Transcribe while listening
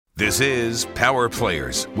This is Power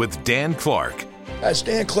Players with Dan Clark. That's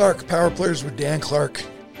Dan Clark, Power Players with Dan Clark.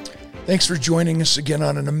 Thanks for joining us again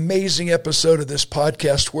on an amazing episode of this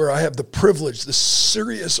podcast where I have the privilege, the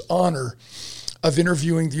serious honor of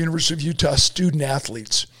interviewing the University of Utah student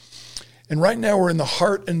athletes. And right now we're in the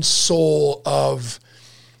heart and soul of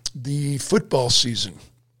the football season.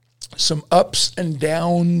 Some ups and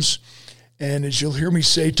downs. And as you'll hear me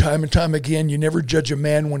say time and time again, you never judge a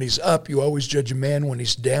man when he's up. You always judge a man when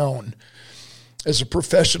he's down. As a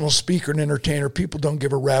professional speaker and entertainer, people don't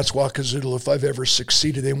give a rat's wackazoodle if I've ever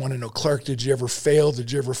succeeded. They want to know, Clark, did you ever fail?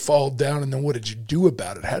 Did you ever fall down? And then what did you do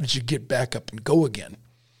about it? How did you get back up and go again?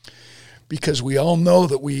 Because we all know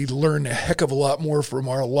that we learn a heck of a lot more from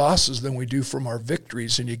our losses than we do from our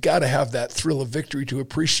victories. And you got to have that thrill of victory to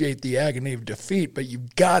appreciate the agony of defeat. But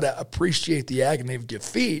you've got to appreciate the agony of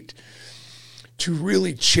defeat to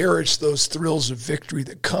really cherish those thrills of victory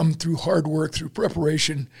that come through hard work, through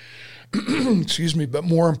preparation, but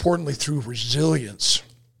more importantly, through resilience.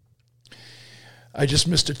 I just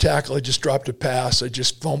missed a tackle. I just dropped a pass. I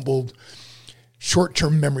just fumbled.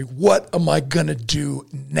 Short-term memory. What am I going to do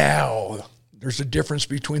now? There's a difference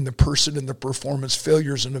between the person and the performance.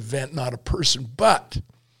 Failure is an event, not a person. But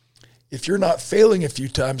if you're not failing a few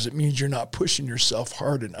times, it means you're not pushing yourself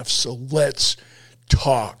hard enough. So let's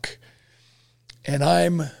talk. And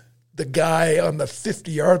I'm the guy on the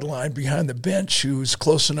 50-yard line behind the bench who's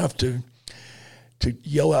close enough to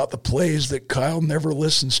yell out the plays that Kyle never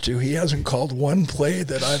listens to. He hasn't called one play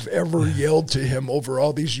that I've ever yelled to him over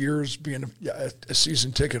all these years being a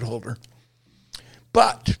season ticket holder.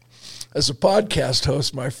 But as a podcast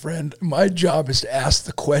host, my friend, my job is to ask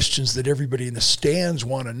the questions that everybody in the stands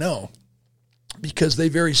want to know because they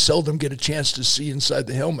very seldom get a chance to see inside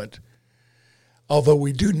the helmet. Although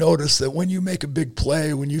we do notice that when you make a big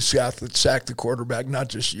play, when you sack the quarterback, not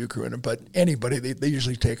just you, Karene, but anybody, they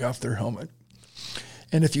usually take off their helmet.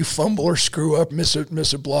 And if you fumble or screw up, miss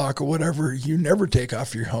a block or whatever, you never take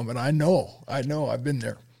off your helmet. I know, I've been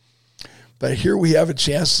there. But here we have a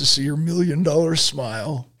chance to see your $1 million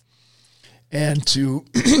smile and to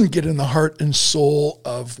get in the heart and soul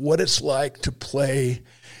of what it's like to play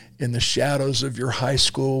in the shadows of your high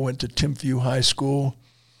school, went to Timpview High School,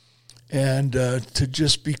 and to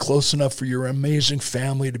just be close enough for your amazing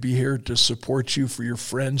family to be here to support you, for your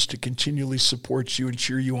friends to continually support you and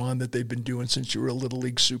cheer you on that they've been doing since you were a Little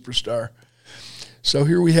League superstar. So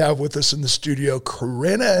here we have with us in the studio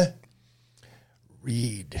Karene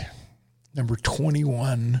Reid, number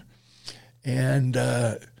 21. And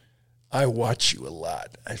I watch you a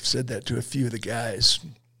lot. I've said that to a few of the guys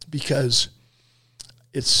because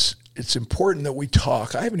it's important that we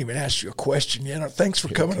talk. I haven't even asked you a question yet. Thanks for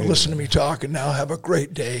coming to listen to me talk, and now have a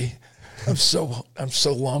great day. I'm so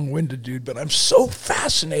long-winded, dude, but I'm so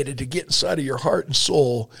fascinated to get inside of your heart and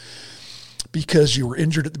soul because you were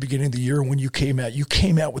injured at the beginning of the year, and when you came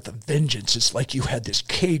out with a vengeance. It's like you had this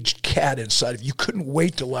caged cat inside of you. You couldn't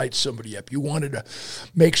wait to light somebody up. You wanted to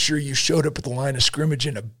make sure you showed up at the line of scrimmage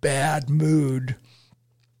in a bad mood,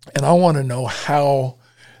 and I want to know how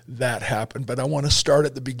that happened, but I want to start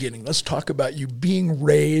at the beginning. Let's talk about you being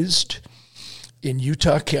raised in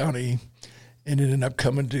Utah County and ended up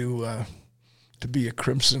coming to be a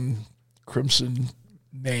Crimson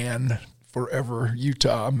man forever.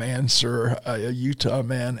 Utah man, sir. A Utah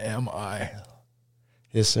man am I.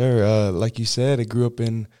 Yes, sir. Like you said, I grew up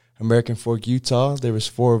in American Fork, Utah. There was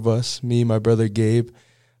 4 of us, me, my brother Gabe,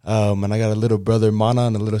 and I got a little brother, Mana,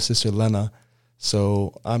 and a little sister, Lena.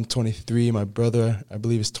 So I'm 23. My brother, I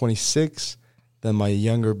believe, is 26. Then my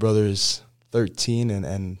younger brother is 13,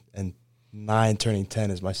 and 9 turning 10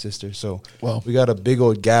 is my sister. So we got a big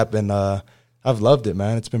old gap, and I've loved it,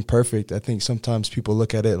 man. It's been perfect. I think sometimes people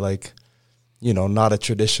look at it like, not a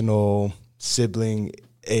traditional sibling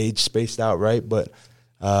age spaced out, right? But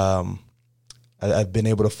I've been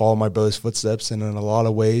able to follow my brother's footsteps, and in a lot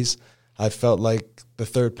of ways, I felt like the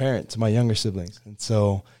third parent to my younger siblings. And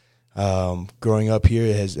so growing up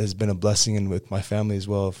here has been a blessing, and with my family as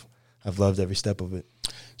well, I've loved every step of it.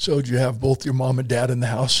 So did you have both your mom and dad in the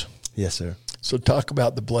house? Yes, sir. So talk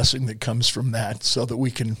about the blessing that comes from that so that we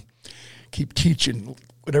can keep teaching.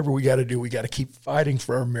 Whatever we got to do, we got to keep fighting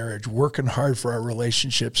for our marriage, working hard for our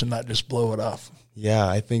relationships, and not just blow it off. Yeah,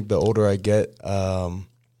 I think the older I get, the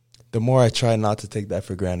more I try not to take that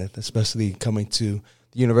for granted, especially coming to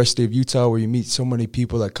the University of Utah where you meet so many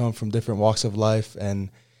people that come from different walks of life, and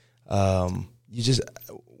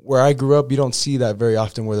where I grew up, you don't see that very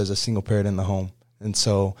often where there's a single parent in the home. And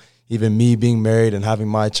so even me being married and having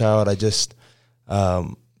my child,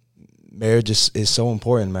 marriage is so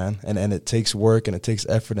important, man. And it takes work, and it takes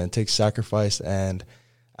effort, and it takes sacrifice. And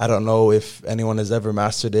I don't know if anyone has ever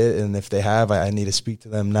mastered it, and if they have, I need to speak to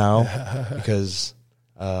them now because,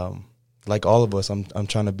 like all of us, I'm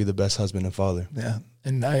trying to be the best husband and father. Yeah,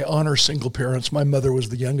 and I honor single parents. My mother was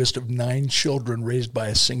the youngest of 9 children raised by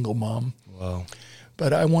a single mom. Wow.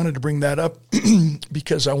 But I wanted to bring that up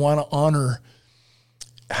because I want to honor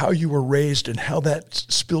how you were raised and how that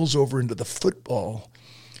spills over into the football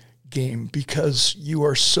game, because you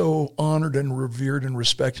are so honored and revered and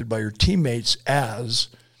respected by your teammates as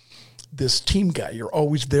this team guy. You're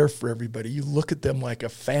always there for everybody. You look at them like a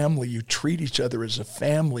family. You treat each other as a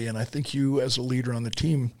family. And I think you, as a leader on the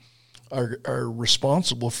team, are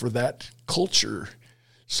responsible for that culture.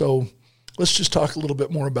 So let's just talk a little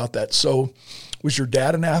bit more about that. So was your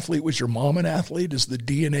dad an athlete? Was your mom an athlete? Is the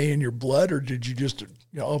DNA in your blood? Or did you just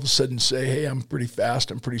all of a sudden say, hey, I'm pretty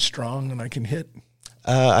fast, I'm pretty strong, and I can hit?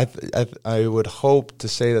 I would hope to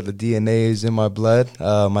say that the DNA is in my blood.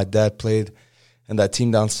 My dad played in that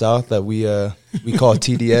team down south that we call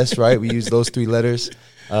TDS, right? We use those 3 letters.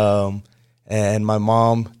 And my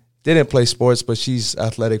mom didn't play sports, but she's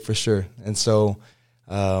athletic for sure. And so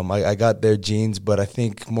I got their genes, but I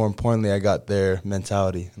think more importantly, I got their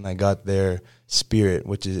mentality and I got their spirit,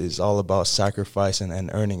 which is all about sacrifice and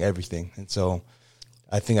earning everything. And so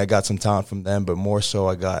I think I got some talent from them, but more so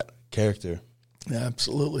I got character. Yeah,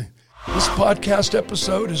 absolutely. This podcast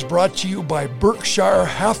episode is brought to you by Berkshire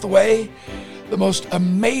Hathaway, the most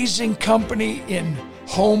amazing company in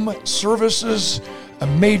home services, a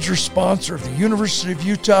major sponsor of the University of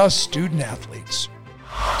Utah student athletes.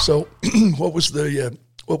 So what was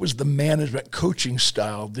the management coaching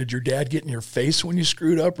style? Did your dad get in your face when you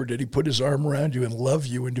screwed up, or did he put his arm around you and love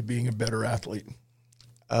you into being a better athlete?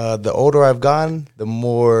 The older I've gotten, the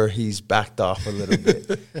more he's backed off a little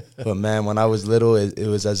bit. But, man, when I was little, it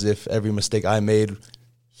was as if every mistake I made,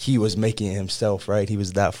 he was making it himself, right? He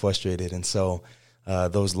was that frustrated. And so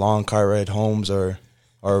those long car ride homes are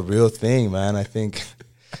a real thing, man. I think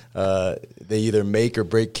they either make or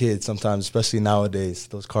break kids sometimes, especially nowadays,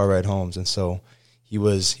 those car ride homes. And so he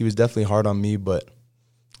was definitely hard on me, but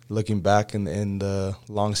looking back in the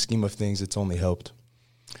long scheme of things, it's only helped.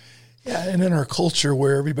 Yeah, and in our culture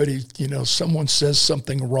where everybody, someone says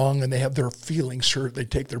something wrong and they have their feelings hurt, they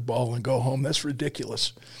take their ball and go home. That's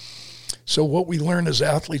ridiculous. So what we learn as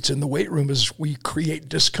athletes in the weight room is we create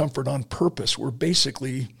discomfort on purpose. We're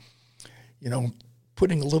basically,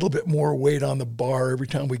 putting a little bit more weight on the bar every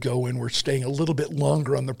time we go in. We're staying a little bit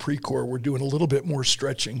longer on the pre-core. We're doing a little bit more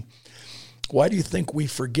stretching. Why do you think we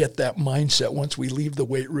forget that mindset once we leave the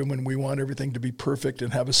weight room and we want everything to be perfect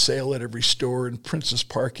and have a sale at every store and princess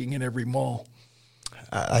parking in every mall?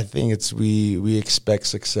 I think it's we expect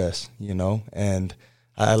success, and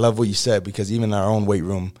I love what you said, because even in our own weight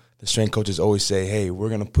room, the strength coaches always say, hey, we're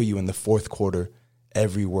going to put you in the 4th quarter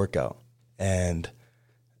every workout. And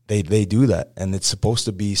they do that. And it's supposed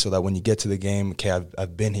to be so that when you get to the game, okay,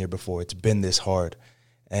 I've been here before. It's been this hard.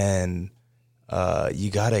 And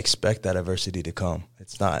you got to expect that adversity to come.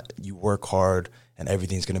 It's not you work hard and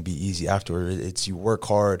everything's going to be easy afterward. It's you work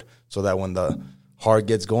hard so that when the hard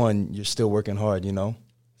gets going, you're still working hard,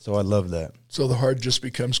 So I love that. So the hard just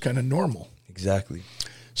becomes kind of normal. Exactly.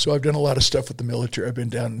 So I've done a lot of stuff with the military. I've been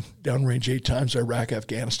downrange 8 times, Iraq,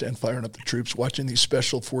 Afghanistan, firing up the troops, watching these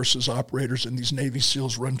special forces operators and these Navy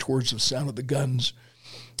SEALs run towards the sound of the guns.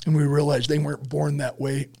 And we realized they weren't born that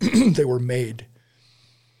way. They were made.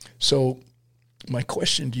 So my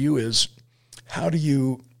question to you is, how do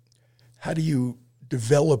you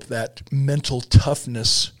develop that mental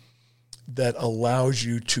toughness that allows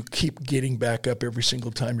you to keep getting back up every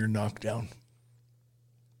single time you're knocked down?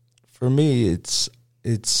 For me, it's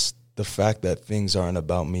the fact that things aren't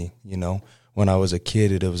about me, When I was a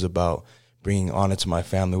kid, it was about bringing honor to my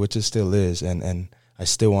family, which it still is, and I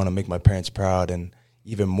still want to make my parents proud, and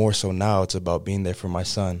even more so now, it's about being there for my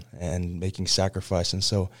son and making sacrifice. And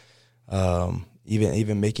so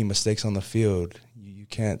even making mistakes on the field, you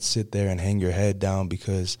can't sit there and hang your head down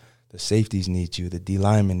because the safeties need you, the D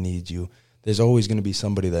linemen need you. There's always going to be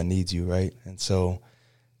somebody that needs you, right? And so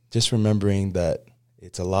just remembering that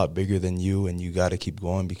it's a lot bigger than you, and you got to keep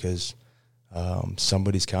going because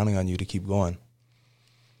somebody's counting on you to keep going.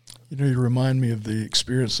 You remind me of the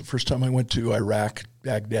experience the first time I went to Iraq,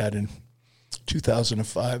 Baghdad, in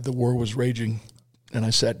 2005. The war was raging, and I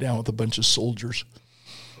sat down with a bunch of soldiers.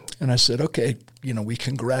 And I said, okay, we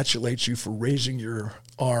congratulate you for raising your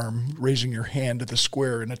arm, raising your hand to the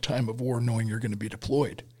square in a time of war, knowing you're going to be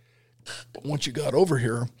deployed. But once you got over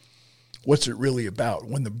here, what's it really about?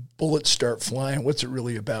 When the bullets start flying, what's it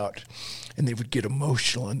really about? And they would get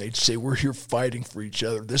emotional, and they'd say, we're here fighting for each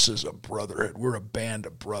other. This is a brotherhood. We're a band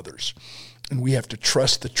of brothers. And we have to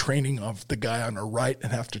trust the training of the guy on our right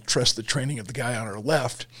and have to trust the training of the guy on our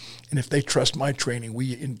left. And if they trust my training,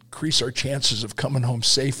 we increase our chances of coming home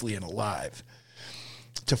safely and alive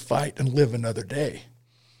to fight and live another day.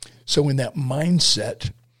 So in that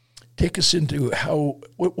mindset, take us into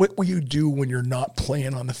what will you do when you're not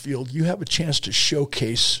playing on the field? You have a chance to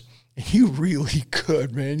showcase, and you really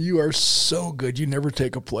could, man. You are so good. You never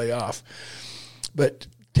take a play off. But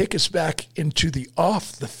take us back into the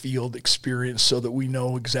off-the-field experience so that we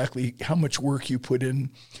know exactly how much work you put in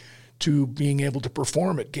to being able to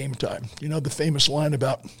perform at game time. You know, the famous line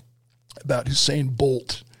about Usain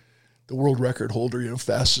Bolt, the world record holder,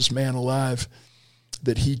 fastest man alive,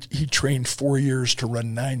 that he trained 4 years to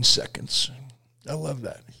run 9 seconds. I love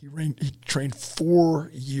that. He trained 4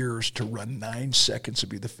 years to run 9 seconds to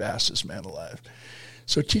be the fastest man alive.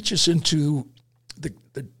 So teach us into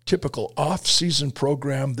the typical off-season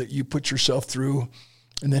program that you put yourself through,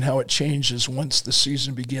 and then how it changes once the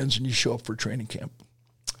season begins and you show up for training camp.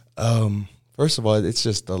 First of all, it's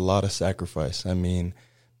just a lot of sacrifice. I mean,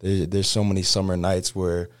 there's so many summer nights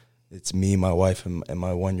where it's me, my wife, and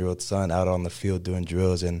my 1-year-old son out on the field doing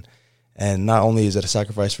drills, and not only is it a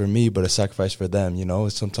sacrifice for me, but a sacrifice for them.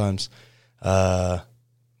 Sometimes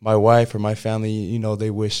my wife or my family, they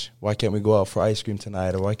wish, why can't we go out for ice cream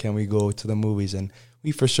tonight, or why can't we go to the movies? And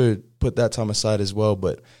we for sure put that time aside as well.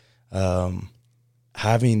 But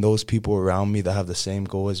having those people around me that have the same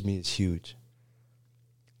goal as me is huge.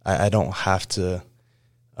 I don't have to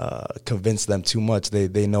convince them too much.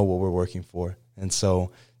 They know what we're working for. And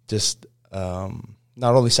so just not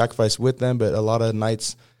only sacrifice with them, but a lot of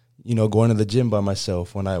nights, going to the gym by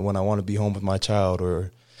myself when I want to be home with my child,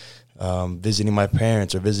 or visiting my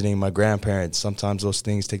parents or visiting my grandparents. Sometimes those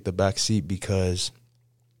things take the back seat because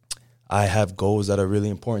I have goals that are really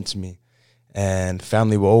important to me. And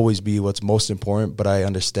family will always be what's most important, but I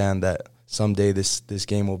understand that someday this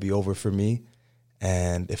game will be over for me.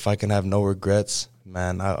 And if I can have no regrets,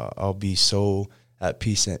 man, I'll be so at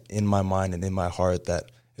peace in my mind and in my heart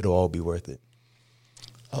that it'll all be worth it.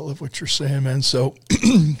 I love what you're saying, man. So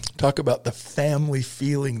talk about the family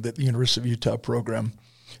feeling that the University of Utah program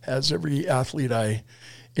has. Every athlete I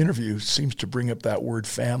interview seems to bring up that word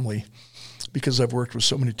family, because I've worked with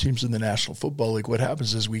so many teams in the National Football League. What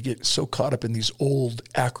happens is we get so caught up in these old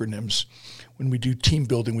acronyms. When we do team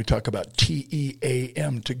building, we talk about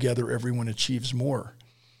TEAM, together everyone achieves more.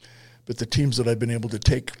 But the teams that I've been able to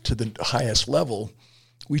take to the highest level,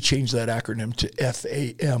 we change that acronym to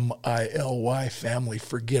FAMILY, family.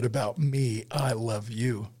 Forget about me, I love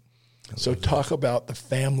you. So talk about the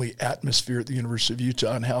family atmosphere at the University of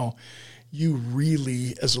Utah and how you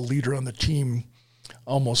really, as a leader on the team,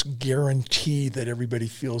 almost guarantee that everybody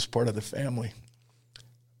feels part of the family.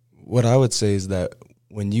 What I would say is that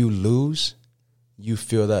when you lose, you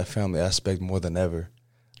feel that family aspect more than ever.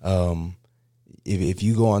 If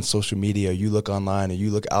you go on social media, or you look online, or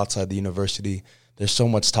you look outside the university, there's so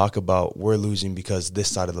much talk about we're losing because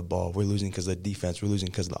this side of the ball, we're losing because of the defense, we're losing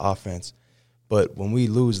because of the offense. But when we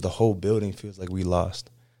lose, the whole building feels like we lost.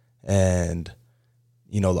 And,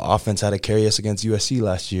 the offense had to carry us against USC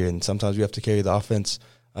last year, and sometimes we have to carry the offense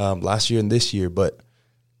last year and this year. But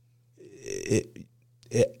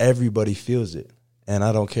everybody feels it. And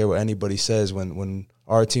I don't care what anybody says. When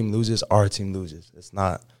our team loses, our team loses. It's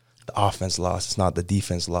not the offense lost. It's not the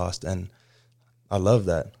defense lost. And I love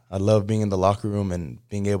that. I love being in the locker room and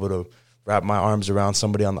being able to wrap my arms around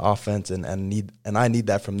somebody on the offense, and I need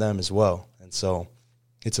that from them as well. And so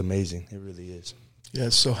it's amazing. It really is. Yeah,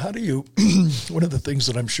 so how do you one of the things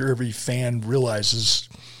that I'm sure every fan realizes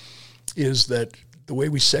is that the way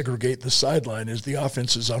we segregate the sideline is the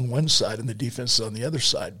offense is on one side and the defense is on the other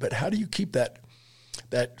side. But how do you keep that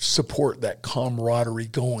support, that camaraderie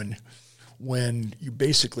going when you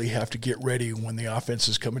basically have to get ready when the offense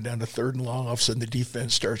is coming down to third and long? All of a sudden the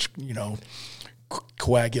defense starts,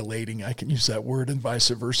 coagulating, I can use that word, and vice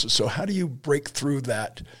versa. So how do you break through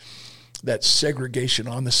that segregation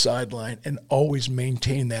on the sideline and always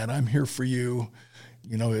maintain that I'm here for you,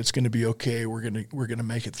 it's going to be okay, we're going to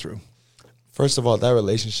make it through? First of all, that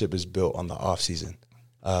relationship is built on the off season,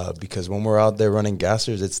 because when we're out there running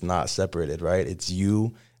gassers, it's not separated, right? It's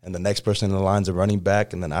you and the next person in the line's a running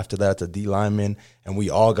back, and then after that it's a D lineman, and we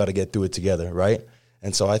all got to get through it together, right?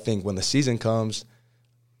 And so I think when the season comes,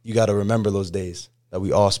 you got to remember those days that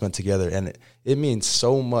we all spent together. And it means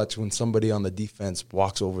so much when somebody on the defense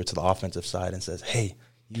walks over to the offensive side and says, hey,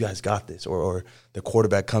 you guys got this. Or the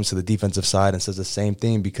quarterback comes to the defensive side and says the same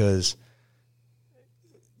thing, because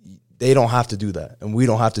they don't have to do that, and we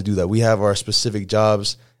don't have to do that. We have our specific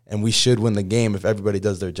jobs, and we should win the game if everybody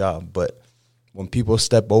does their job. But when people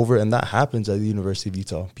step over, and that happens at the University of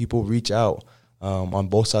Utah, people reach out on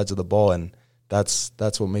both sides of the ball, and that's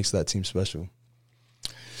what makes that team special.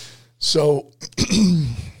 So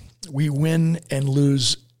we win and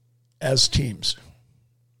lose as teams,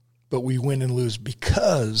 but we win and lose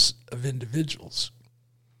because of individuals.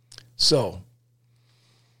 So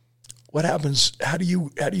what happens? How do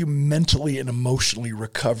you mentally and emotionally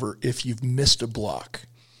recover if you've missed a block,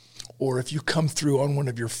 or if you come through on one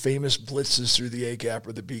of your famous blitzes through the A gap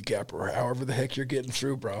or the B gap or however the heck you're getting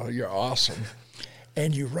through, bro? You're awesome,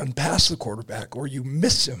 and you run past the quarterback or you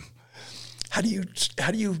miss him. How do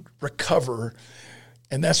you recover?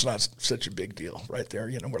 And that's not such a big deal, right there.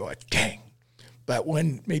 You know, we're like, dang. But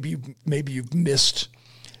when maybe you've missed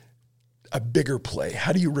a bigger play,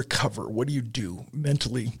 how do you recover? What do you do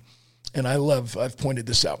mentally? And I've pointed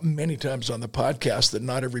this out many times on the podcast that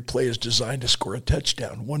not every play is designed to score a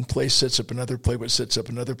touchdown. One play sets up another play, which sets up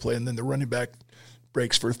another play, and then the running back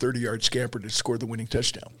breaks for a 30-yard scamper to score the winning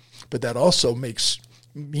touchdown. But that also means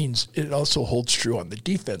it also holds true on the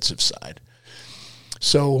defensive side.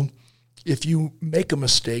 So if you make a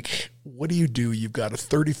mistake, what do? You've got a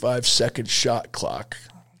 35-second shot clock.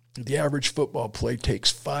 The average football play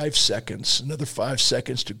takes 5 seconds, another 5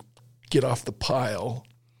 seconds to get off the pile,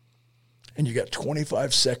 and you got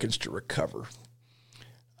 25 seconds to recover.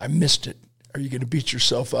 I missed it. Are you going to beat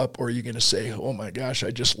yourself up, or are you going to say, oh my gosh, I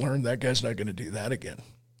just learned that guy's not going to do that again?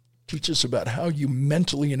 Teach us about how you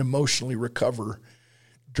mentally and emotionally recover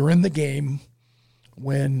during the game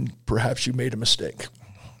when perhaps you made a mistake.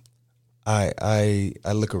 I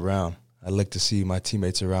look around. I look to see my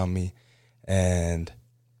teammates around me, and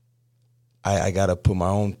I got to put my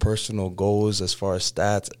own personal goals as far as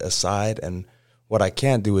stats aside, and what I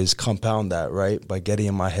can't do is compound that, right, by getting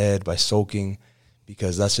in my head, by soaking,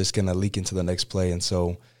 because that's just going to leak into the next play. And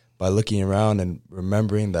so by looking around and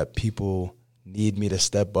remembering that people need me to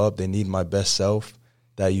step up, they need my best self,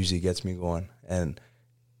 that usually gets me going. And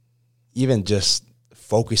even just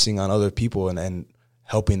focusing on other people and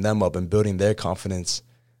helping them up and building their confidence,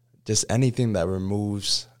 just anything that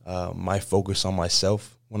removes my focus on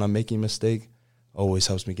myself when I'm making a mistake always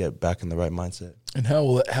helps me get back in the right mindset. And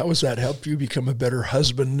how has that helped you become a better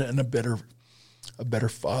husband and a better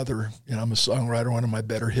father? You know, I'm a songwriter. One of my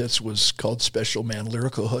better hits was called Special Man,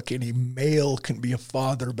 lyrical hook. Any male can be a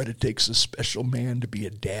father, but it takes a special man to be a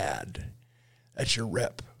dad. That's your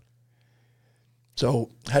rep. So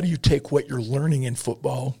how do you take what you're learning in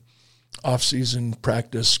football, off-season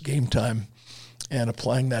practice, game time, and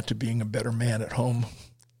applying that to being a better man at home?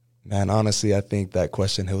 Man, honestly, I think that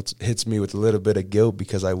question hits me with a little bit of guilt,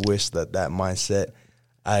 because I wish that mindset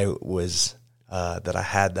I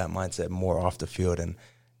had that mindset more off the field. And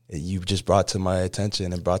you've just brought to my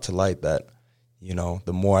attention and brought to light that, you know,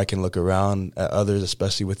 the more I can look around at others,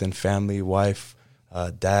 especially within family, wife,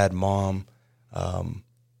 dad, mom,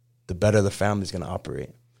 the better the family's going to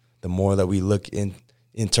operate. The more that we look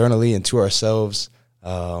internally into ourselves,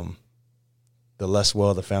 the less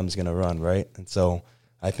well the family's going to run, right? And so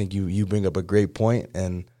I think you bring up a great point,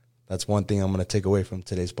 and that's one thing I'm going to take away from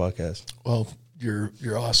today's podcast. Well, you're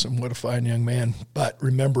awesome. What a fine young man. But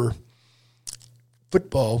remember,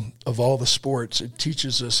 football, of all the sports, it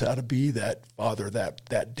teaches us how to be that father,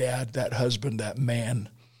 that dad, that husband, that man.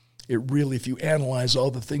 It really, if you analyze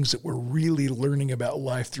all the things that we're really learning about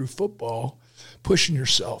life through football, pushing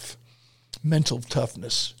yourself, mental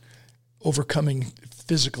toughness, overcoming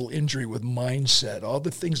physical injury with mindset, all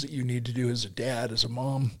the things that you need to do as a dad, as a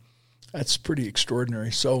mom, that's pretty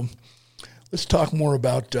extraordinary. So let's talk more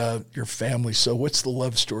about your family. So what's the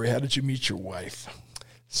love story? How did you meet your wife?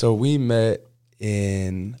 So we met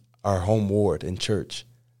in our home ward in church.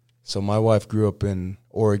 So my wife grew up in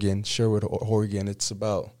Oregon, Sherwood, Oregon. It's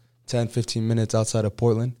about 10, 15 minutes outside of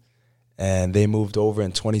Portland. And they moved over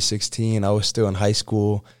in 2016. I was still in high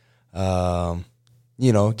school,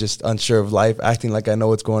 you know, just unsure of life, acting like I know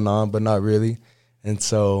what's going on, but not really. And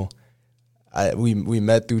so we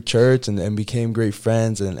met through church and became great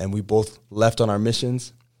friends, and we both left on our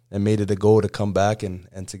missions and made it a goal to come back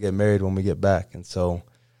and to get married when we get back. And so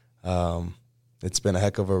it's been a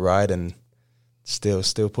heck of a ride, and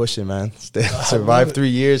still pushing, man. Still survived 3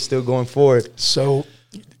 years, still going forward. So,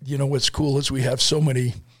 you know, what's cool is we have so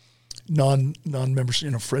many non-members,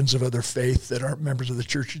 you know, friends of other faith that aren't members of the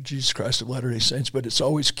Church of Jesus Christ of Latter-day Saints, but it's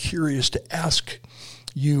always curious to ask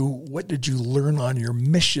you, what did you learn on your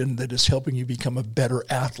mission that is helping you become a better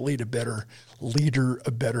athlete, a better leader,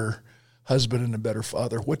 a better husband, and a better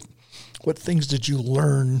father? What things did you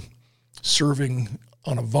learn serving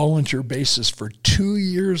on a volunteer basis for 2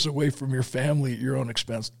 years away from your family at your own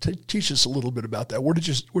expense. Teach us a little bit about that. Where did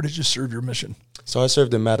you serve your mission? So I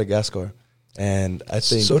served in Madagascar, and I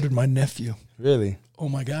think so did my nephew. Really? Oh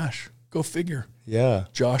my gosh! Go figure. Yeah.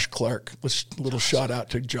 Josh Clark. Let's little shout out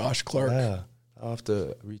to Josh Clark. Yeah, I'll have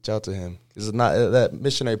to reach out to him. It's not that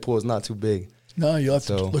missionary pool is not too big. No, you'll have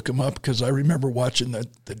to look him up, because I remember watching the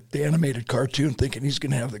animated cartoon thinking he's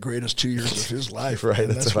going to have the greatest 2 years of his life. Right,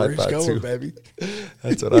 that's where he's going, baby.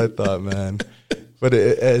 That's what I thought, man. But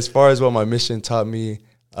as far as what my mission taught me,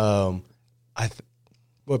 what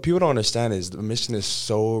people don't understand is the mission is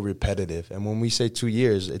so repetitive. And when we say 2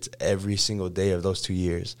 years, it's every single day of those 2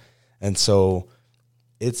 years. And so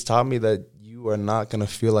it's taught me that you are not going to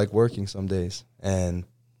feel like working some days, and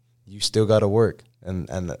you still got to work.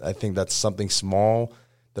 And I think that's something small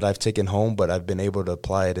that I've taken home, but I've been able to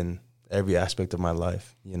apply it in every aspect of my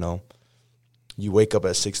life. You know, you wake up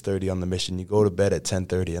at 6:30 on the mission, you go to bed at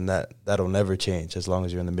 10:30, and that'll never change as long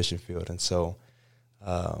as you're in the mission field. And so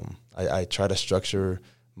I try to structure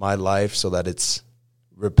my life so that it's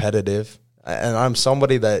repetitive. And I'm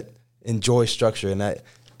somebody that enjoys structure, and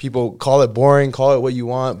people call it boring, call it what you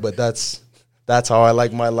want, but that's how I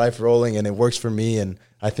like my life rolling, and it works for me. And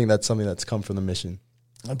I think that's something that's come from the mission.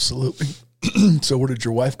 Absolutely. So where did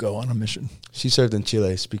your wife go on a mission? She served in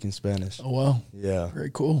Chile, speaking Spanish. Oh, wow. Yeah.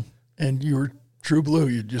 Very cool. And you were true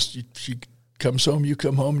blue. She comes home, you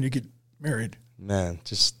come home, and you get married. Man,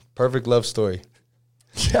 just perfect love story.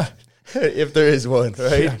 Yeah. If there is one,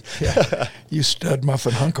 right? Yeah. You stud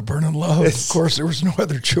muffin hunk of burning love. Of course, there was no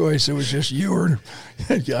other choice. It was just you.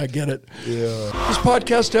 Yeah, I get it. Yeah. This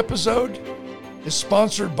podcast episode is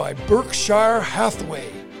sponsored by Berkshire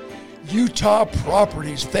Hathaway, Utah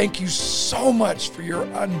Properties. Thank you so much for your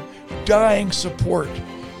undying support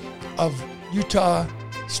of Utah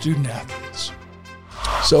student athletes.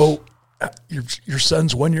 So, your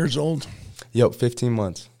son's 1 year old? Yep, 15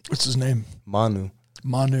 months. What's his name? Manu.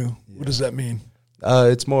 Manu. Yeah. What does that mean?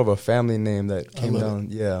 It's more of a family name that came down.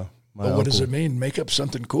 Yeah. But what does it mean? Make up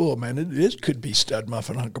something cool, man. It could be stud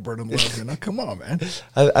muffin, hunk of burning love. You know, come on, man.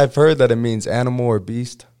 I've heard that it means animal or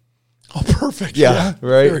beast. Oh, perfect. Yeah,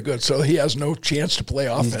 right. Very good. So he has no chance to play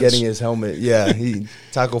offense. He's getting his helmet. Yeah, he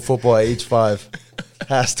tackled football at age 5.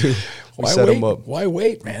 Has to. Set him up. Why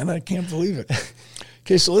wait, man? I can't believe it.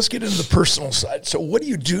 Okay, so let's get into the personal side. So what do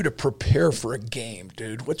you do to prepare for a game,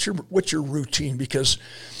 dude? What's your routine? Because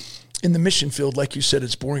in the mission field, like you said,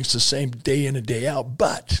 it's boring. It's the same day in and day out.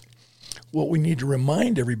 But what we need to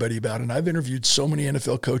remind everybody about, and I've interviewed so many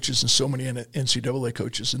NFL coaches and so many NCAA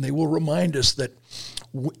coaches, and they will remind us that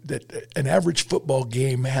an average football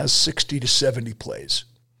game has 60 to 70 plays.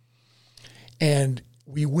 And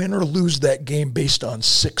we win or lose that game based on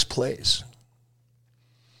 6 plays.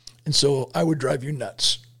 And so I would drive you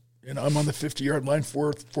nuts. You know, I'm on the 50-yard line,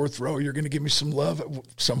 fourth row. You're going to give me some love at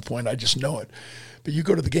some point. I just know it. But you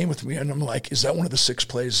go to the game with me, and I'm like, is that one of the 6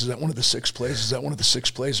 plays? Is that one of the 6 plays? Is that one of the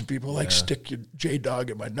 6 plays? And people stick your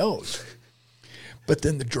J-dog in my nose. But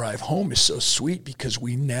then the drive home is so sweet because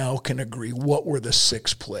we now can agree what were the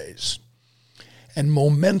 6 plays. And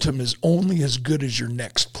momentum is only as good as your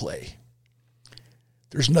next play.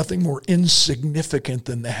 There's nothing more insignificant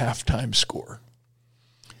than the halftime score.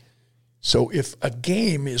 So if a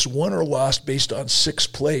game is won or lost based on 6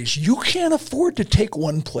 plays, you can't afford to take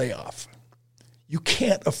one play off. You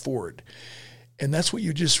can't afford. And that's what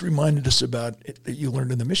you just reminded us about that you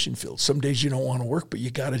learned in the mission field. Some days you don't want to work, but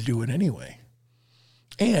you got to do it anyway.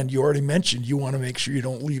 And you already mentioned you want to make sure you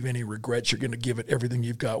don't leave any regrets. You're going to give it everything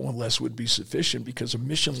you've got. One less would be sufficient because a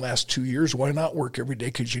mission lasts 2 years. Why not work every day?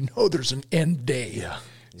 Because you know there's an end day. Yeah.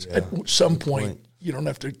 At some point, you don't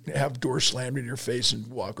have to have doors slammed in your face and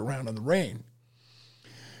walk around in the rain.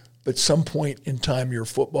 But some point in time, your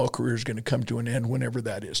football career is going to come to an end, whenever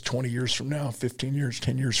that is, 20 years from now, 15 years,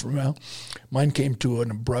 10 years from now. Mine came to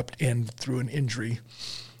an abrupt end through an injury.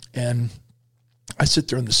 And I sit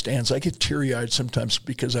there in the stands. I get teary-eyed sometimes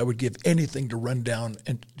because I would give anything to run down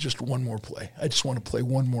and just one more play. I just want to play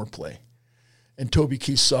one more play. And Toby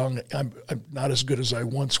Keith's song, I'm not as good as I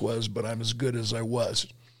once was, but I'm as good as I was.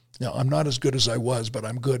 Now, I'm not as good as I was, but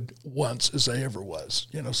I'm good once as I ever was.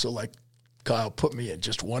 You know, so like Kyle, put me in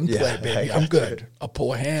just one play, baby. I'm good. I'll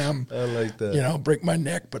pull a ham. I like that. You know, break my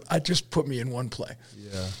neck, but I just put me in one play.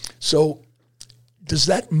 Yeah. So does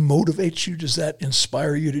that motivate you? Does that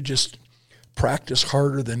inspire you to just practice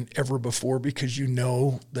harder than ever before because you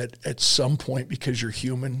know that at some point, because you're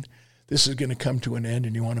human, this is going to come to an end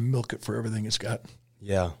and you want to milk it for everything it's got?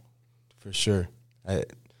 Yeah, for sure.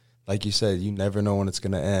 Like you said, you never know when it's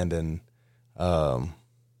going to end, and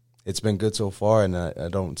it's been good so far, and I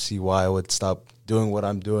don't see why I would stop doing what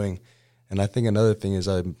I'm doing. And I think another thing is,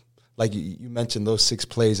 like you mentioned, those 6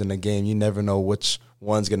 plays in the game, you never know which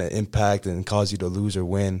one's going to impact and cause you to lose or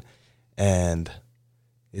win. And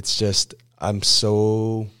it's just, I'm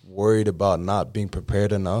so worried about not being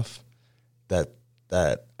prepared enough that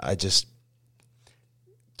I just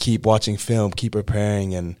keep watching film, keep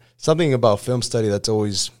preparing. And something about film study that's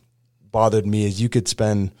always bothered me is you could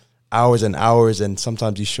spend hours and hours, and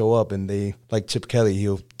sometimes you show up and they, like Chip Kelly,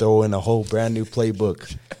 he'll throw in a whole brand new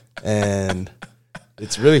playbook. And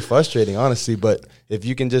it's really frustrating, honestly. But if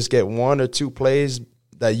you can just get 1 or 2 plays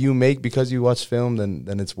that you make because you watch film,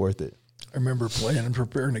 then it's worth it. I remember playing and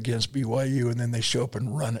preparing against BYU, and then they show up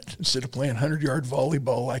and run it instead of playing 100-yard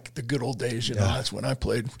volleyball like the good old days. You know, that's when I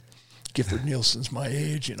played. Gifford Nielsen's my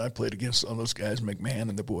age, and I played against all those guys, McMahon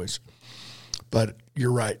and the boys. But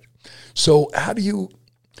you're right. So how do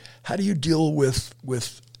you deal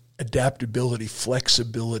with adaptability,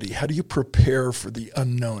 flexibility? How do you prepare for the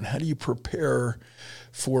unknown? How do you prepare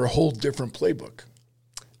for a whole different playbook?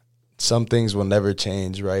 Some things will never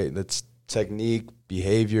change, right? That's technique,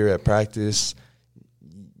 behavior at practice.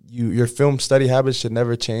 Your film study habits should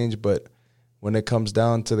never change, but when it comes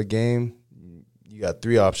down to the game, you got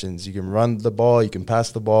 3 options. You can run the ball, you can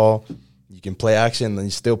pass the ball, you can play action, and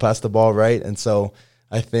you still pass the ball, right? And so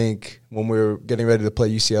I think when we were getting ready to play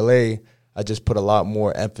UCLA, I just put a lot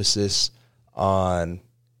more emphasis on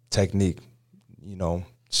technique, you know,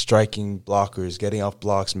 striking blockers, getting off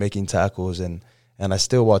blocks, making tackles, and I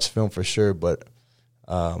still watch film for sure, but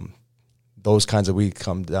those kinds of weeks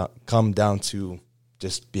come down to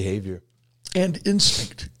just behavior. And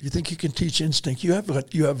instinct. You think you can teach instinct? You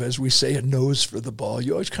have, as we say, a nose for the ball.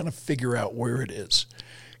 You always kind of figure out where it is.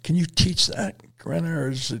 Can you teach that, Karene, or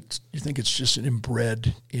is it, you think it's just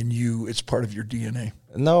inbred in you? It's part of your DNA.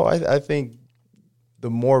 No, I think the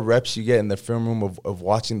more reps you get in the film room of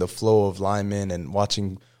watching the flow of linemen and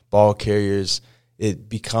watching ball carriers, it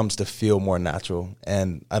becomes to feel more natural.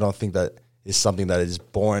 And I don't think that is something that is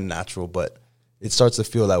born natural, but it starts to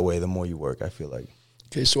feel that way the more you work, I feel like.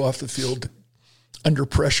 Okay, so off the field, under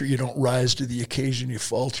pressure, you don't rise to the occasion. You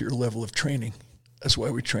fall to your level of training. That's why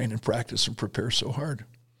we train and practice and prepare so hard.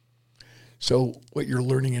 So what you're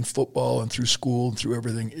learning in football and through school and through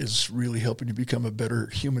everything is really helping you become a better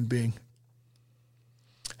human being.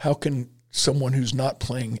 How can someone who's not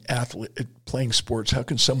playing sports, how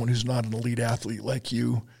can someone who's not an elite athlete like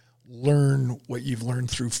you learn what you've learned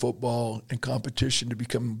through football and competition to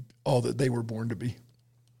become all that they were born to be?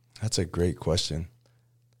 That's a great question.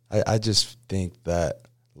 I just think that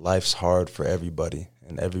life's hard for everybody,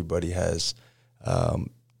 and everybody has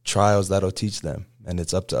trials that'll teach them, and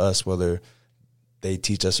it's up to us whether they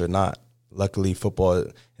teach us or not. Luckily, football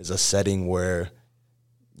is a setting where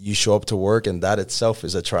you show up to work, and that itself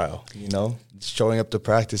is a trial. You know, showing up to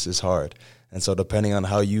practice is hard, and so depending on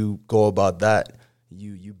how you go about that,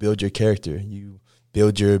 you build your character, you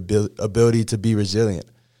build your ability to be resilient.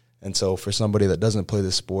 And so for somebody that doesn't play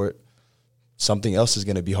the sport, something else is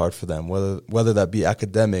going to be hard for them, whether that be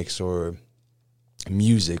academics or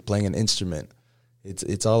music, playing an instrument.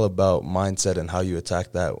 It's all about mindset and how you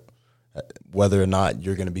attack that, whether or not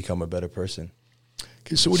you're going to become a better person.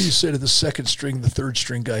 Okay, so what do you say to the second string, the third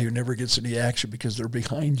string guy who never gets any action because they're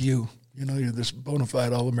behind you? You know, you're this bona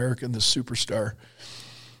fide All-American, this superstar.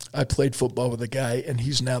 I played football with a guy, and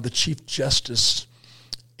he's now the Chief Justice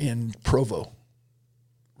in Provo,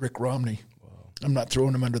 Rick Romney. I'm not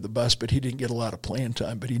throwing him under the bus, but he didn't get a lot of playing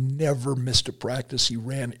time, but he never missed a practice. He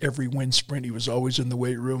ran every wind sprint. He was always in the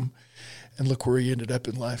weight room, and look where he ended up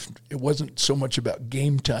in life. It wasn't so much about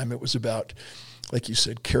game time. It was about, like you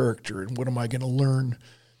said, character and what am I going to learn.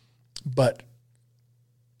 But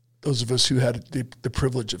those of us who had the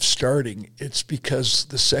privilege of starting, it's because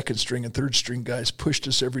the second string and third string guys pushed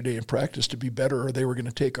us every day in practice to be better, or they were going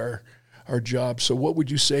to take our job. So what would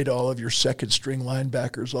you say to all of your second string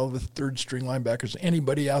linebackers, all of the third string linebackers,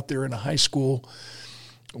 anybody out there in a high school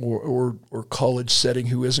or college setting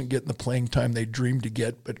who isn't getting the playing time they dreamed to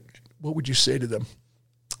get, but what would you say to them?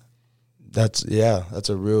 That's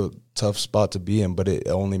a real tough spot to be in, but it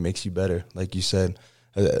only makes you better. Like you said,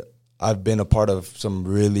 I've been a part of some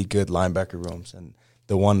really good linebacker rooms, and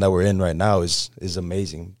the one that we're in right now is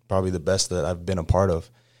amazing, probably the best that I've been a part of.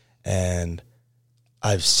 And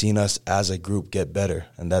I've seen us as a group get better,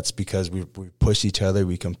 and that's because we push each other,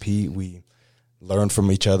 we compete, we learn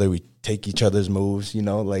from each other, we take each other's moves, you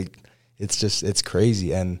know, like it's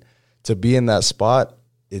crazy. And to be in that spot,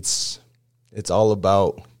 it's all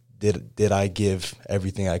about did I give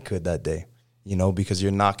everything I could that day, you know, because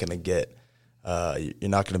you're not going to get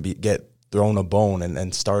thrown a bone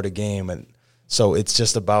and start a game. And so it's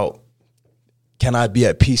just about can I be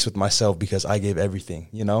at peace with myself because I gave everything,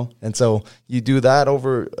 you know? And so you do that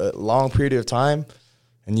over a long period of time,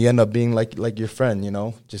 and you end up being like your friend, you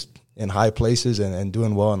know, just in high places and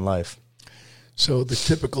doing well in life. So the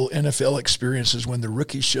typical NFL experience is when the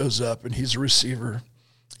rookie shows up and he's a receiver,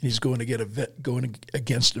 and he's going to get going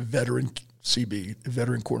against a veteran CB, a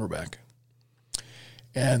veteran cornerback.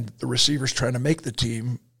 And the receiver's trying to make the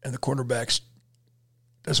team, and the cornerback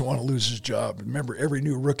doesn't want to lose his job. Remember, every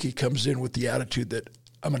new rookie comes in with the attitude that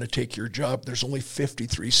I'm going to take your job. There's only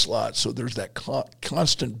 53 slots, so there's that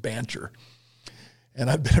constant banter.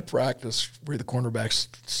 And I've been at practice where the cornerback's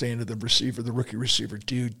saying to the receiver, the rookie receiver,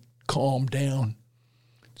 dude, calm down.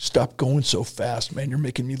 Stop going so fast, man. You're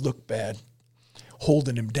making me look bad.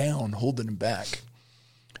 Holding him down, holding him back.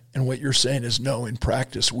 And what you're saying is, no, in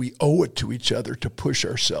practice, we owe it to each other to push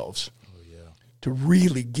ourselves, to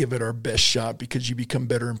really give it our best shot, because you become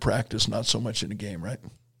better in practice, not so much in the game, right?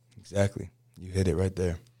 Exactly. You hit it right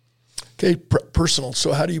there. Okay, personal.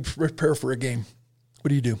 So how do you prepare for a game? What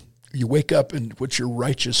do? You wake up, and what's your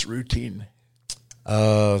righteous routine?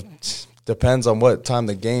 Depends on what time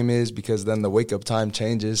the game is, because then the wake-up time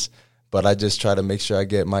changes. But I just try to make sure I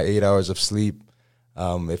get my 8 hours of sleep.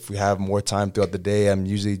 If we have more time throughout the day, I'm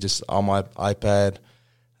usually just on my iPad,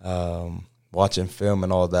 watching film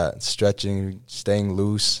and all that, stretching, staying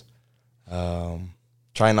loose,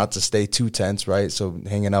 trying not to stay too tense, right? So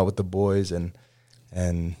hanging out with the boys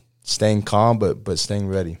and staying calm, but staying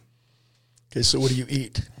ready. Okay, so what do you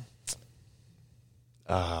eat?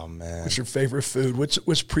 Oh, man. What's your favorite food? What's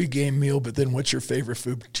pregame meal, but then what's your favorite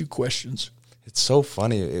food? 2 questions. It's so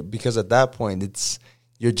funny because at that point,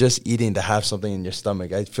 you're just eating to have something in your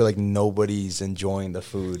stomach. I feel like nobody's enjoying the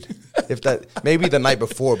food. If that maybe the night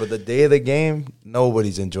before, but the day of the game,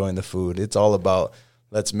 nobody's enjoying the food. It's all about,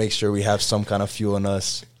 let's make sure we have some kind of fuel in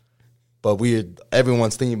us. But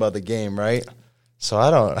everyone's thinking about the game, right? So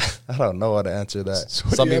I don't know how to answer that. So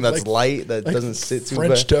something that's light that doesn't sit too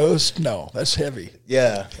French bad. toast? No, that's heavy.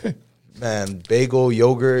 Yeah, man, bagel,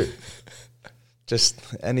 yogurt, just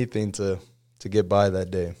anything to get by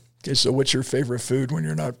that day. Okay, so what's your favorite food when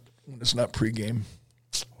it's not pregame?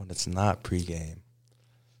 When it's not pregame.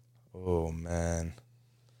 Oh, man.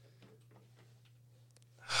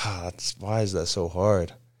 Why is that so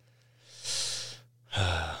hard?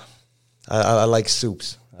 I like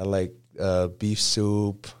soups. I like beef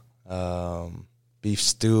soup, beef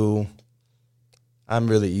stew. I'm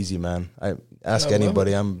really easy, man. I ask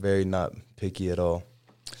anybody. I'm very not picky at all.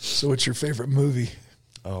 So what's your favorite movie?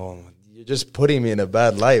 Oh, you're just putting me in a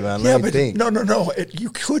bad light, man. Yeah, Let me think. No.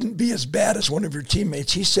 You couldn't be as bad as one of your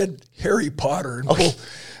teammates. He said Harry Potter. And okay.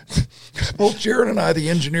 both Jared and I,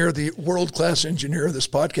 the world-class engineer of this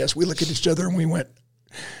podcast, we look at each other and we went,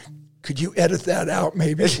 could you edit that out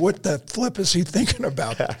maybe? What the flip is he thinking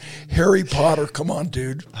about? Harry Potter, come on,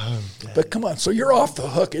 dude. But come on, so you're off the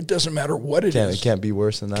hook. It doesn't matter what it is. It can't be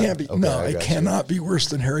worse than that? Can't be. Okay, no, it cannot be worse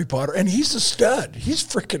than Harry Potter. And he's a stud. He's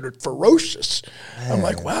freaking ferocious. Man. I'm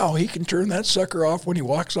like, wow, he can turn that sucker off when he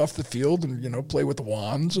walks off the field and, play with the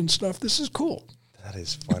wands and stuff. This is cool. That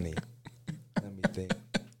is funny. Let me think.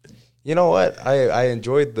 You know what? I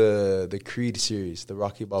enjoyed the Creed series, the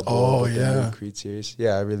Rocky Balboa. Oh, yeah. Creed series.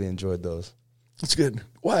 Yeah, I really enjoyed those. That's good.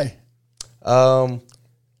 Why? I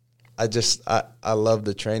love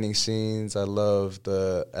the training scenes. I love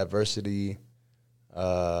the adversity.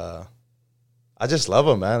 I just love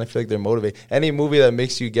them, man. I feel like they're motivating. Any movie that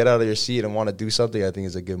makes you get out of your seat and want to do something, I think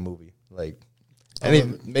is a good movie. Like,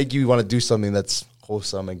 make you want to do something that's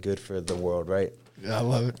wholesome and good for the world, right? Yeah, I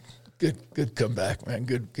love it. Good comeback, man.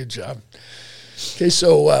 Good job. Okay,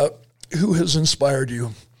 so who has inspired you?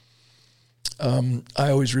 I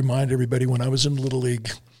always remind everybody when I was in Little League,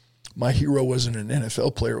 my hero wasn't an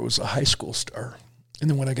NFL player. It was a high school star. And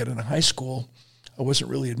then when I got into high school, I wasn't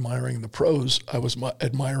really admiring the pros. I was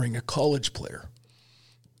admiring a college player.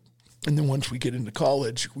 And then once we get into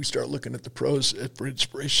college, we start looking at the pros for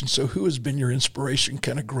inspiration. So who has been your inspiration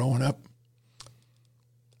kind of growing up?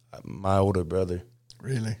 My older brother.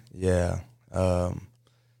 Really? Yeah.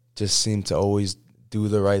 Just seemed to always do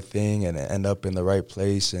the right thing and end up in the right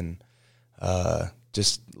place. And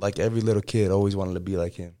just like every little kid, always wanted to be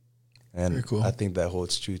like him. And very cool. I think that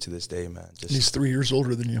holds true to this day, man. He's 3 years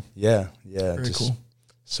older than you. Yeah. Very cool.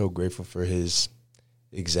 So grateful for his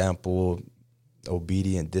example,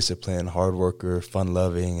 obedient, disciplined, hard worker,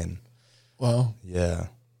 fun-loving. And wow. Yeah.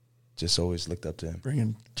 Just always looked up to him.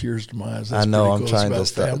 Bringing tears to my eyes. That's I know. I'm cool. trying to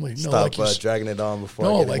stop dragging it on before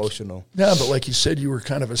I get emotional. Yeah, but like you said, you were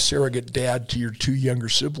kind of a surrogate dad to your 2 younger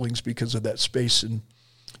siblings because of that space in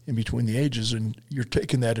in between the ages, and you're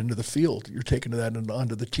taking that into the field. You're taking that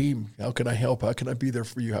onto the team. How can I help? How can I be there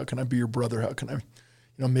for you? How can I be your brother? How can I,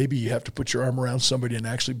 maybe you have to put your arm around somebody and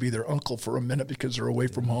actually be their uncle for a minute because they're away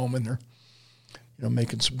from home and they're,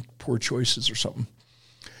 making some poor choices or something.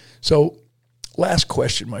 So last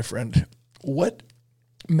question, my friend. What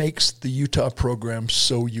makes the Utah program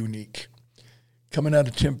so unique? Coming out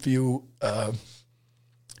of Timpview,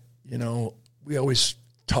 we always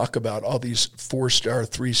talk about all these 4-star,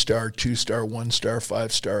 3-star, 2-star, 1-star,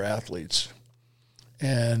 5-star athletes.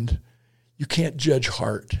 And you can't judge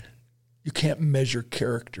heart. You can't measure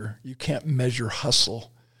character. You can't measure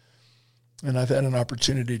hustle. And I've had an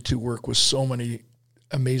opportunity to work with so many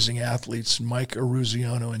amazing athletes, Mike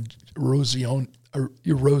Eruzione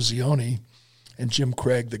and Jim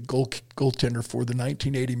Craig, the goaltender for the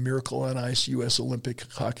 1980 Miracle on Ice U.S. Olympic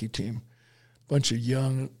hockey team. Bunch of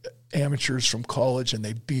young amateurs from college, and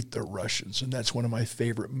they beat the Russians. And that's one of my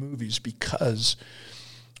favorite movies, because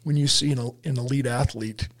when you see an elite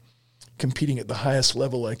athlete competing at the highest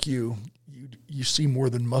level like you see more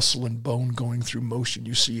than muscle and bone going through motion.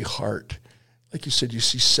 You see heart. Like you said, you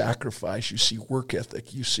see sacrifice, you see work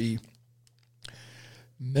ethic, you see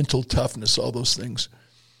mental toughness, all those things.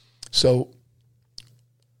 So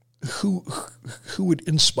who would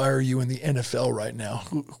inspire you in the NFL right now?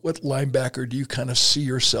 What linebacker do you kind of see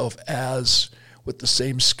yourself as with the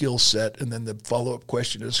same skill set? And then the follow-up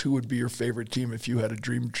question is, who would be your favorite team if you had a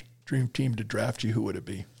dream team to draft you? Who would it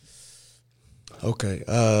be? Okay.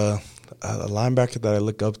 A linebacker that I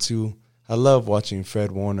look up to, I love watching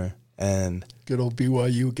Fred Warner. And good old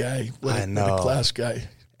BYU guy. What a class guy.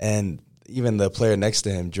 And even the player next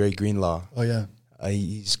to him, Dre Greenlaw. Oh, yeah.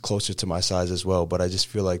 He's closer to my size as well, but I just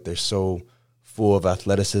feel like they're so full of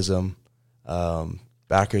athleticism.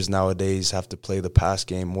 Backers nowadays have to play the pass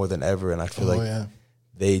game more than ever, and I feel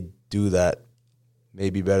they do that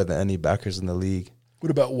maybe better than any backers in the league. What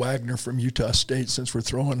about Wagner from Utah State, since we're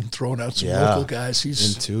throwing out some local guys?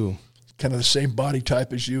 He's too. Kind of the same body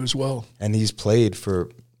type as you as well. And he's played for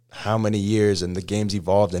how many years, and the game's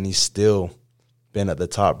evolved, and he's still been at the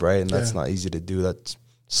top, right? And that's not easy to do. That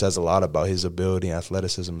says a lot about his ability and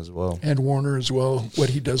athleticism as well. And Warner as well, what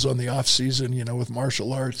he does on the off season, with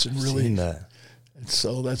martial arts, and really. Seen that. And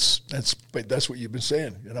so that's what you've been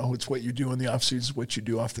saying. It's what you do in the off season, what you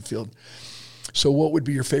do off the field. So what would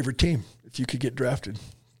be your favorite team if you could get drafted?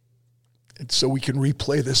 And so we can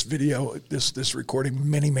replay this video, this recording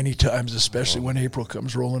many, many times, especially when April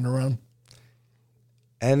comes rolling around.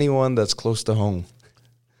 Anyone that's close to home.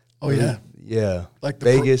 Oh, yeah. Yeah. Like the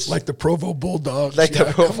Vegas. Like the Provo Bulldogs.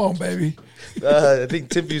 Come on, baby. I think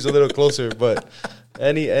Timpview's a little closer, but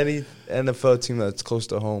any NFL team that's close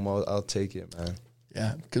to home, I'll take it, man.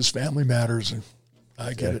 Yeah, because family matters, and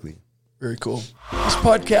I get it. Very cool. This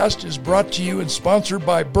podcast is brought to you and sponsored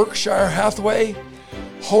by Berkshire Hathaway,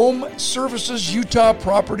 Home Services Utah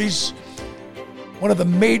Properties, one of the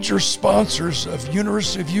major sponsors of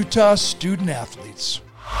University of Utah student-athletes.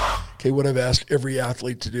 Okay, what I've asked every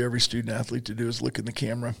student athlete to do is look in the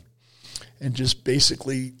camera and just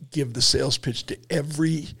basically give the sales pitch to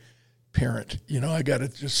every parent. I got to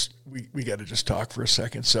just, we got to just talk for a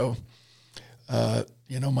second. So,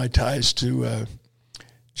 my ties to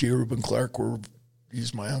J. Reuben Clark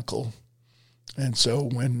he's my uncle. And so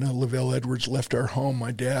when Lavelle Edwards left our home,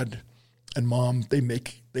 my dad and mom, they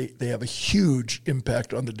have a huge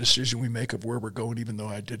impact on the decision we make of where we're going, even though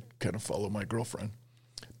I did kind of follow my girlfriend.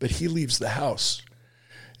 But he leaves the house,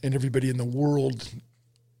 and everybody in the world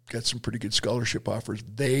got some pretty good scholarship offers.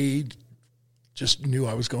 They just knew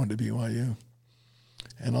I was going to BYU.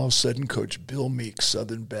 And all of a sudden, Coach Bill Meek,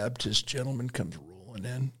 Southern Baptist gentleman, comes rolling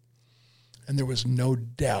in. And there was no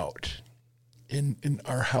doubt in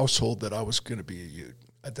our household that I was going to be a Ute,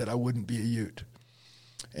 that I wouldn't be a Ute.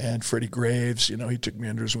 And Freddie Graves, he took me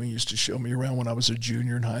under his wing. He used to show me around when I was a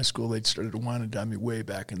junior in high school. They'd started to wine and dine me way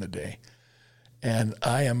back in the day. And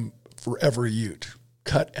I am forever a Ute,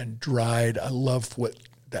 cut and dried. I love what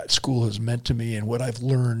that school has meant to me and what I've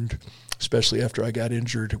learned, especially after I got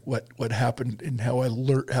injured, what happened and how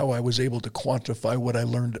I was able to quantify what I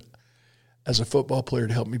learned as a football player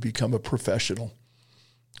to help me become a professional.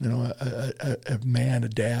 A man, a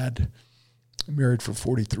dad, married for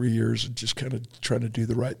 43 years and just kind of trying to do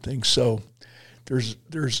the right thing. So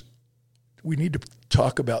we need to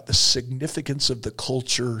talk about the significance of the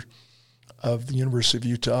culture of the University of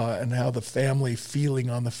Utah and how the family feeling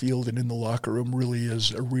on the field and in the locker room really is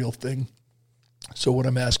a real thing. So what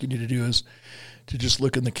I'm asking you to do is to just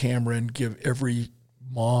look in the camera and give every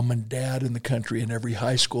mom and dad in the country and every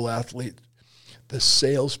high school athlete the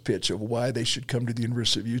sales pitch of why they should come to the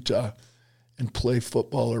University of Utah and play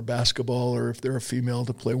football or basketball, or if they're a female,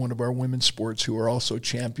 to play one of our women's sports who are also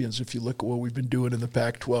champions. If you look at what we've been doing in the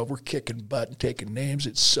Pac-12, we're kicking butt and taking names.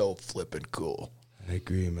 It's so flippin' cool. I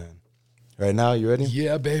agree, man. Right now, you ready?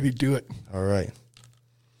 Yeah, baby, do it. All right.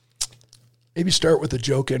 Maybe start with a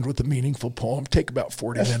joke, end with a meaningful poem. Take about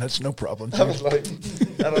 40 minutes, no problem. I was like,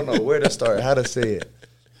 I don't know where to start, how to say it.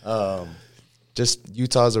 Just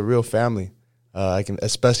Utah's a real family. I can,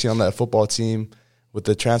 especially on that football team, with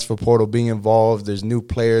the transfer portal being involved. There's new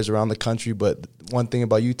players around the country, but one thing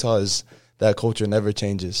about Utah is that culture never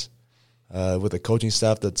changes. With a coaching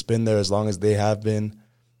staff that's been there as long as they have been,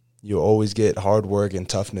 you always get hard work and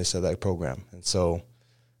toughness at that program. And so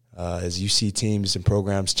as you see teams and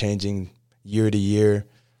programs changing year to year,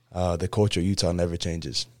 the culture of Utah never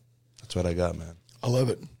changes. That's what I got, man. I love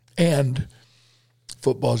it. And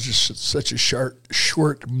football is just such a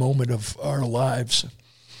short moment of our lives.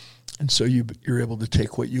 And so you're able to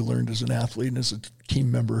take what you learned as an athlete and as a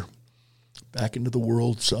team member back into the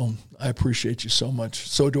world. So I appreciate you so much.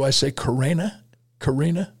 So do I say Karene?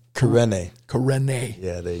 Karene? Karene.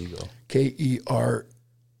 Yeah, there you go. K-E-R-E-N-E-E-E-X.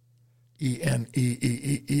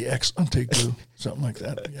 Untaglue. Something like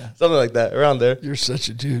that. Yeah. Something like that, around there. You're such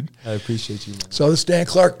a dude. I appreciate you, man. So this is Dan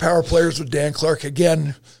Clark, Power Players with Dan Clark.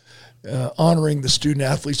 Again, honoring the student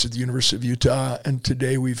athletes at the University of Utah. And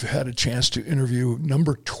today we've had a chance to interview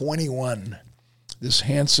number 21, this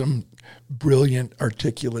handsome, brilliant,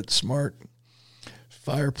 articulate, smart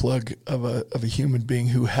fireplug of a human being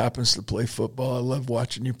who happens to play football. I love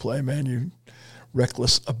watching you play, man. You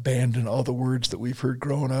reckless abandon, all the words that we've heard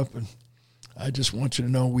growing up. And I just want you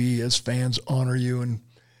to know we as fans honor you,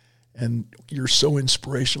 and you're so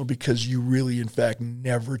inspirational because you really, in fact,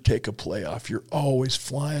 never take a play off. You're always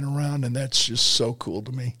flying around, and that's just so cool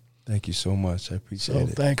to me. Thank you so much. I appreciate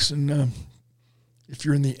it. Thanks. And if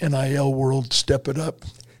you're in the NIL world, step it up.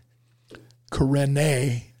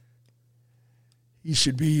 Karene, he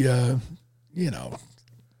should be, $2 or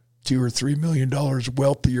 $3 million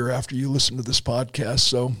wealthier after you listen to this podcast.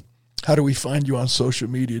 So how do we find you on social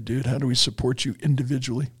media, dude? How do we support you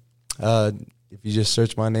individually? If you just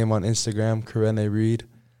search my name on Instagram, Karene Reid,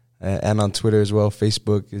 and on Twitter as well,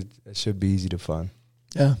 Facebook, it should be easy to find.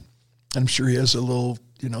 Yeah. I'm sure he has a little,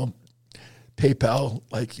 PayPal,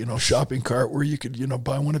 shopping cart where you could,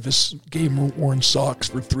 buy one of his game-worn socks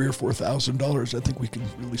for $3,000 or $4,000. I think we can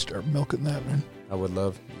really start milking that, man. I would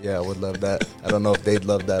love that. I don't know if they'd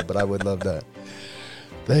love that, but I would love that.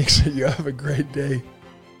 Thanks. You have a great day.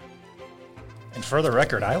 And for the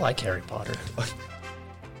record, I like Harry Potter.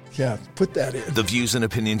 Yeah, put that in. The views and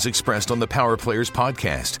opinions expressed on the Power Players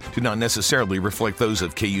podcast do not necessarily reflect those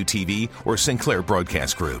of KUTV or Sinclair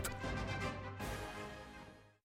Broadcast Group.